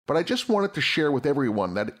but I just wanted to share with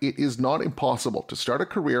everyone that it is not impossible to start a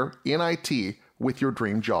career in IT with your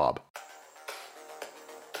dream job.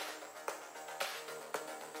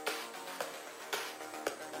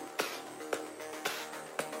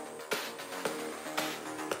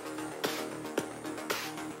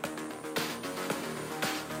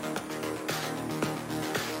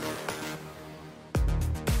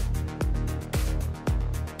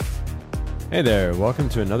 Hey there, welcome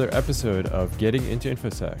to another episode of Getting into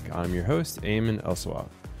Infosec. I'm your host, Eamon Elsewah.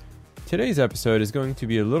 Today's episode is going to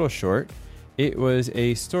be a little short. It was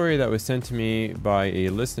a story that was sent to me by a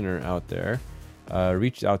listener out there,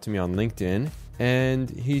 reached out to me on LinkedIn, and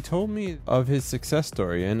he told me of his success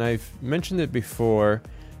story. And I've mentioned it before.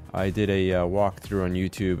 I did a walkthrough on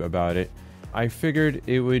YouTube about it. I figured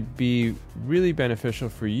it would be really beneficial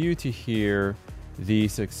for you to hear the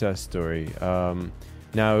success story.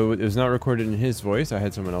 Now, it was not recorded in his voice. I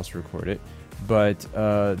had someone else record it. But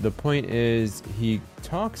the point is, he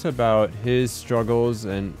talks about his struggles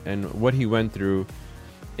and what he went through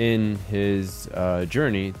in his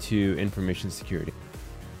journey to information security.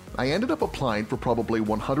 I ended up applying for probably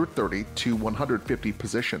 130 to 150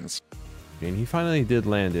 positions. And he finally did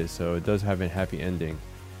land it, so it does have a happy ending.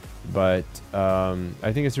 But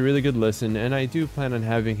I think it's a really good listen, and I do plan on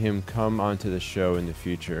having him come onto the show in the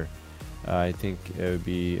future. I think it would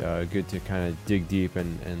be good to kind of dig deep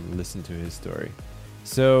and listen to his story.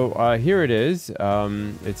 So here it is.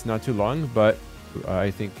 It's not too long, but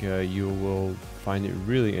I think you will find it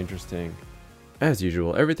really interesting. As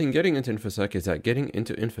usual, everything Getting into Infosec is at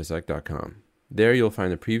gettingintoinfosec.com. There you'll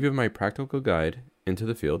find a preview of my practical guide into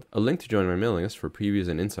the field, a link to join my mailing list for previews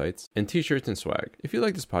and insights, and t-shirts and swag. If you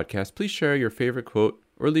like this podcast, please share your favorite quote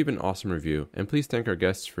or leave an awesome review, and please thank our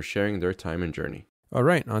guests for sharing their time and journey. All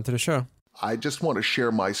right, on to the show. I just want to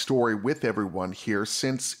share my story with everyone here,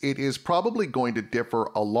 since it is probably going to differ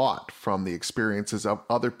a lot from the experiences of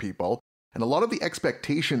other people and a lot of the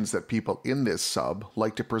expectations that people in this sub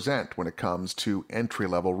like to present when it comes to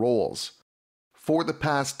entry-level roles. For the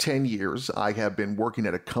past 10 years, I have been working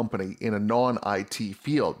at a company in a non-IT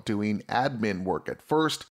field, doing admin work at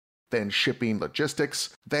first, then shipping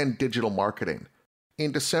logistics, then digital marketing.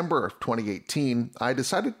 In December of 2018, I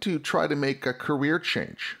decided to try to make a career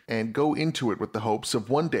change and go into it with the hopes of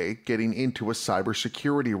one day getting into a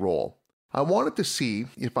cybersecurity role. I wanted to see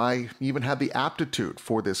if I even had the aptitude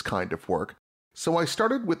for this kind of work, so I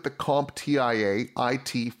started with the CompTIA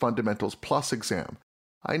IT Fundamentals Plus exam.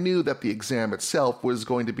 I knew that the exam itself was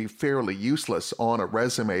going to be fairly useless on a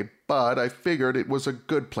resume, but I figured it was a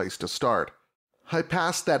good place to start. I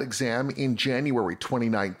passed that exam in January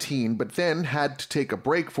 2019, but then had to take a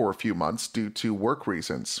break for a few months due to work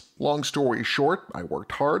reasons. Long story short, I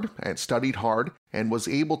worked hard and studied hard and was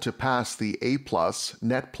able to pass the A+,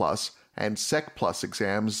 Net+, and Sec+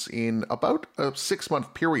 exams in about a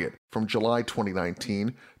 6-month period from July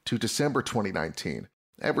 2019 to December 2019.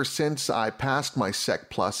 Ever since I passed my Sec+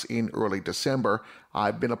 in early December,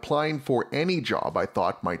 I've been applying for any job I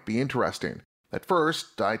thought might be interesting. At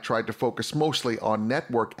first, I tried to focus mostly on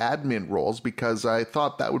network admin roles because I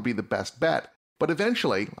thought that would be the best bet. But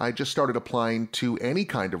eventually, I just started applying to any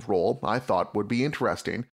kind of role I thought would be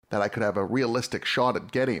interesting, that I could have a realistic shot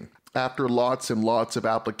at getting. After lots and lots of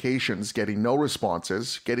applications, getting no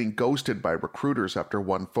responses, getting ghosted by recruiters after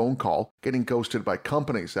one phone call, getting ghosted by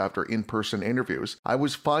companies after in-person interviews, I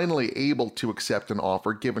was finally able to accept an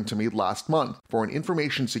offer given to me last month for an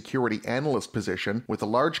information security analyst position with a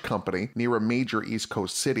large company near a major East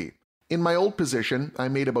Coast city. In my old position, I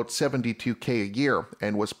made about $72K a year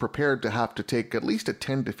and was prepared to have to take at least a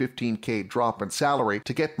 $10 to $15K drop in salary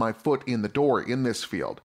to get my foot in the door in this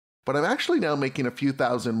field. But I'm actually now making a few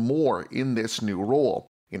thousand more in this new role.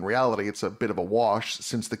 In reality, it's a bit of a wash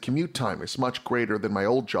since the commute time is much greater than my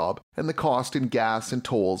old job, and the cost in gas and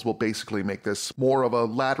tolls will basically make this more of a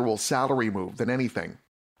lateral salary move than anything.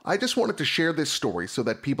 I just wanted to share this story so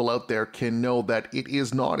that people out there can know that it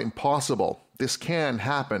is not impossible. This can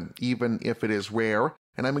happen, even if it is rare,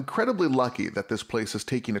 and I'm incredibly lucky that this place is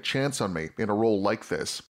taking a chance on me in a role like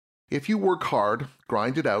this. If you work hard,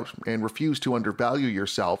 grind it out, and refuse to undervalue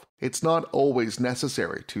yourself, it's not always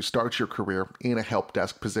necessary to start your career in a help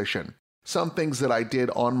desk position. Some things that I did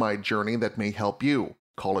on my journey that may help you.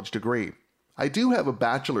 College degree. I do have a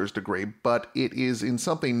bachelor's degree, but it is in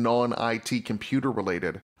something non-IT computer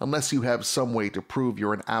related. Unless you have some way to prove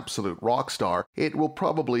you're an absolute rock star, it will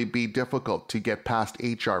probably be difficult to get past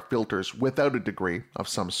HR filters without a degree of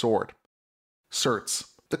some sort. Certs.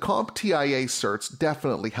 The CompTIA certs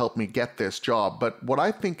definitely helped me get this job, but what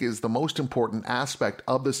I think is the most important aspect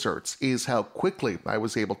of the certs is how quickly I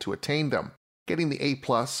was able to attain them. Getting the A+,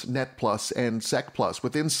 Net+, and Sec+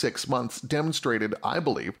 within 6 months demonstrated, I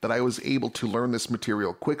believe, that I was able to learn this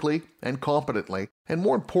material quickly and competently, and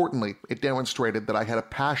more importantly, it demonstrated that I had a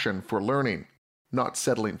passion for learning, not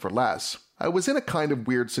settling for less. I was in a kind of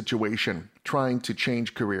weird situation, trying to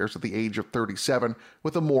change careers at the age of 37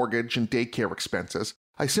 with a mortgage and daycare expenses.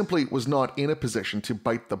 I simply was not in a position to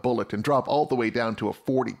bite the bullet and drop all the way down to a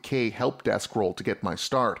 $40,000 help desk role to get my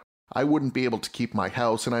start. I wouldn't be able to keep my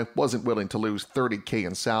house, and I wasn't willing to lose $30,000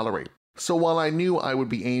 in salary. So while I knew I would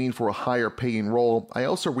be aiming for a higher paying role, I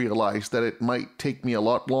also realized that it might take me a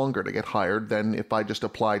lot longer to get hired than if I just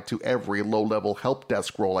applied to every low-level help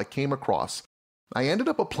desk role I came across. I ended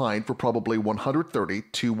up applying for probably 130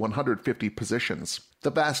 to 150 positions, the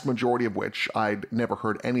vast majority of which I'd never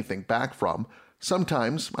heard anything back from.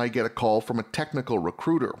 Sometimes I get a call from a technical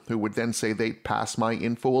recruiter who would then say they'd pass my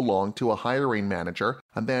info along to a hiring manager,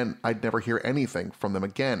 and then I'd never hear anything from them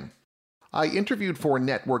again. I interviewed for a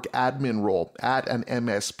network admin role at an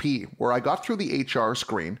MSP, where I got through the HR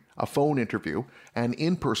screen, a phone interview, an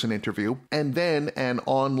in-person interview, and then an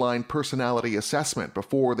online personality assessment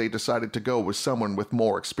before they decided to go with someone with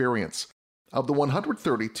more experience. Of the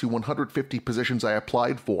 130 to 150 positions I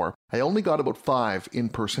applied for, I only got about 5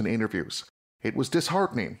 in-person interviews. It was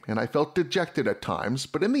disheartening, and I felt dejected at times,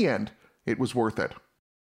 but in the end, it was worth it.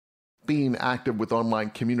 Being active with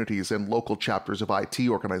online communities and local chapters of IT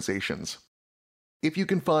organizations. If you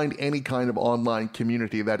can find any kind of online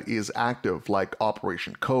community that is active, like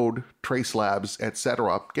Operation Code, Trace Labs,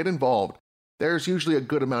 etc., get involved. There's usually a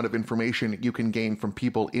good amount of information you can gain from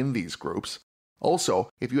people in these groups.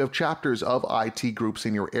 Also, if you have chapters of IT groups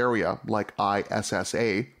in your area, like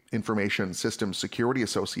ISSA, Information Systems Security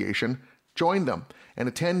Association, join them and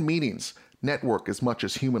attend meetings. Network as much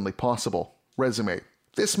as humanly possible. Resume.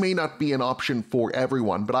 This may not be an option for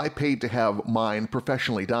everyone, but I paid to have mine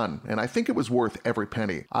professionally done, and I think it was worth every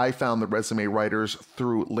penny. I found the resume writers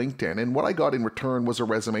through LinkedIn, and what I got in return was a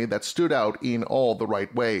resume that stood out in all the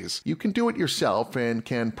right ways. You can do it yourself and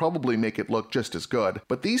can probably make it look just as good,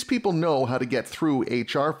 but these people know how to get through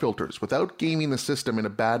HR filters without gaming the system in a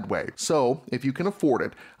bad way. So, if you can afford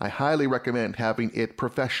it, I highly recommend having it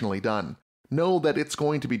professionally done. Know that it's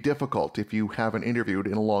going to be difficult if you haven't interviewed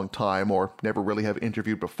in a long time or never really have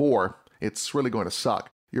interviewed before. It's really going to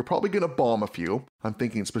suck. You're probably going to bomb a few. I'm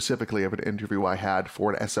thinking specifically of an interview I had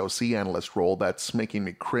for an SOC analyst role that's making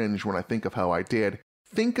me cringe when I think of how I did.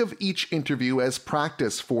 Think of each interview as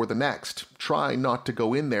practice for the next. Try not to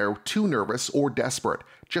go in there too nervous or desperate.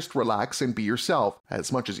 Just relax and be yourself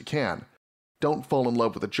as much as you can. Don't fall in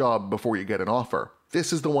love with a job before you get an offer.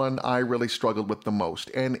 This is the one I really struggled with the most,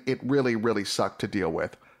 and it really sucked to deal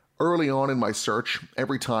with. Early on in my search,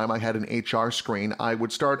 every time I had an HR screen, I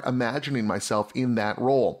would start imagining myself in that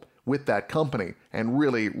role, with that company, and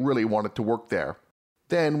really wanted to work there.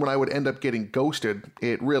 Then, when I would end up getting ghosted,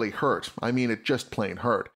 it really hurt. I mean, it just plain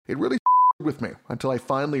hurt. It really with me until I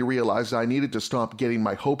finally realized I needed to stop getting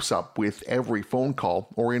my hopes up with every phone call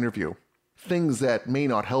or interview. Things that may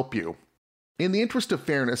not help you. In the interest of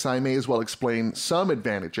fairness, I may as well explain some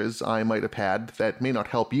advantages I might have had that may not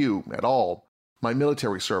help you at all. My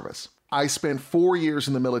military service. I spent 4 years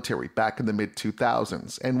in the military back in the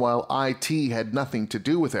mid-2000s, and while IT had nothing to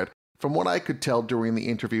do with it, from what I could tell during the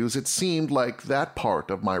interviews, it seemed like that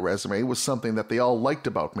part of my resume was something that they all liked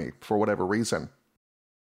about me for whatever reason.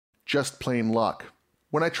 Just plain luck.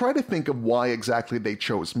 When I try to think of why exactly they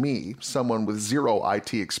chose me, someone with zero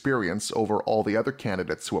IT experience, over all the other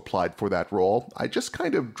candidates who applied for that role, I just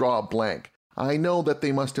kind of draw a blank. I know that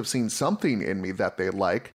they must have seen something in me that they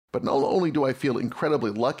like, but not only do I feel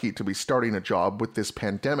incredibly lucky to be starting a job with this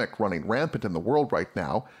pandemic running rampant in the world right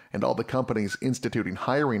now, and all the companies instituting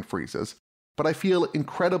hiring freezes, but I feel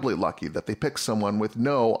incredibly lucky that they picked someone with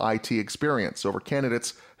no IT experience over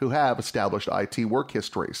candidates who have established IT work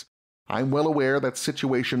histories. I'm well aware that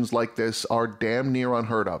situations like this are damn near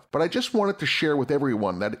unheard of, but I just wanted to share with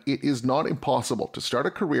everyone that it is not impossible to start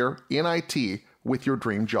a career in IT with your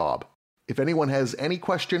dream job. If anyone has any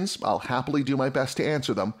questions, I'll happily do my best to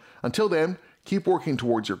answer them. Until then, keep working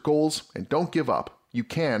towards your goals and don't give up. You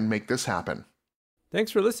can make this happen. Thanks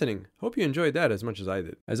for listening. Hope you enjoyed that as much as I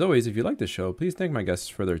did. As always, if you like the show, please thank my guests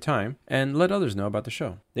for their time and let others know about the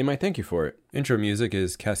show. They might thank you for it. Intro music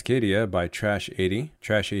is Cascadia by Trash80,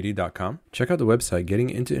 trash80.com. Check out the website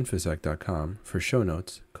gettingintoinfosec.com for show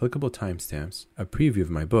notes, clickable timestamps, a preview of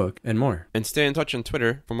my book, and more. And stay in touch on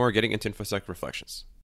Twitter for more Getting Into InfoSec reflections.